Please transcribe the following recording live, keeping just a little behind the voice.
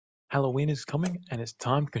Halloween is coming, and it's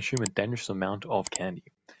time to consume a dangerous amount of candy.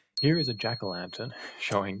 Here is a jack-o'-lantern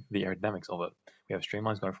showing the aerodynamics of it. We have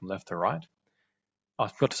streamlines going from left to right. Oh, I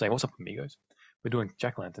forgot to say, what's up, amigos? We're doing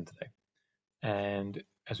jack-o'-lantern today. And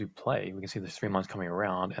as we play, we can see the streamlines coming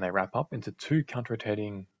around, and they wrap up into two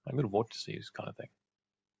counter-rotating, like little vortices kind of thing.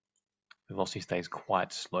 The velocity stays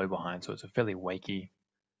quite slow behind, so it's a fairly wakey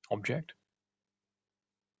object.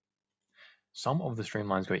 Some of the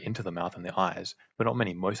streamlines go into the mouth and the eyes, but not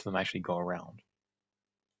many. Most of them actually go around.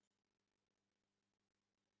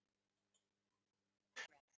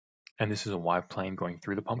 And this is a wide plane going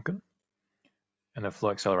through the pumpkin. And the flow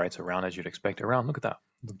accelerates around as you'd expect. Around, look at that,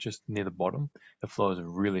 just near the bottom. The flow is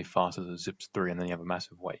really fast as it zips through, and then you have a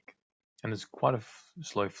massive wake. And there's quite a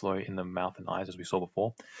slow flow in the mouth and eyes, as we saw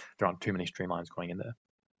before. There aren't too many streamlines going in there.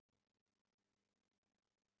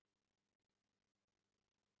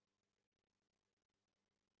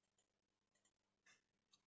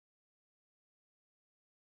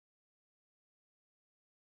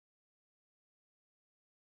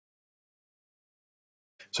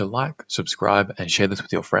 So like, subscribe, and share this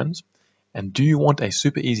with your friends. And do you want a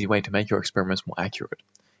super easy way to make your experiments more accurate?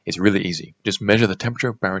 It's really easy. Just measure the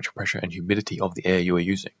temperature, barometric pressure, and humidity of the air you are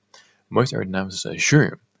using. Most aerodynamicists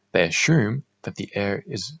assume that the air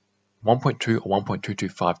is 1.2 or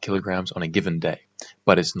 1.225 kilograms on a given day,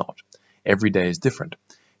 but it's not. Every day is different.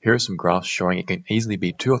 Here are some graphs showing it can easily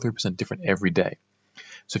be 2 or 3% different every day.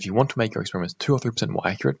 So if you want to make your experiments 2 or 3% more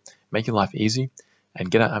accurate, make your life easy, and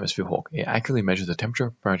get out Atmosphere Hawk. It accurately measures the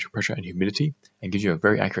temperature, barometric pressure, and humidity, and gives you a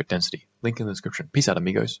very accurate density. Link in the description. Peace out,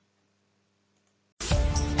 amigos.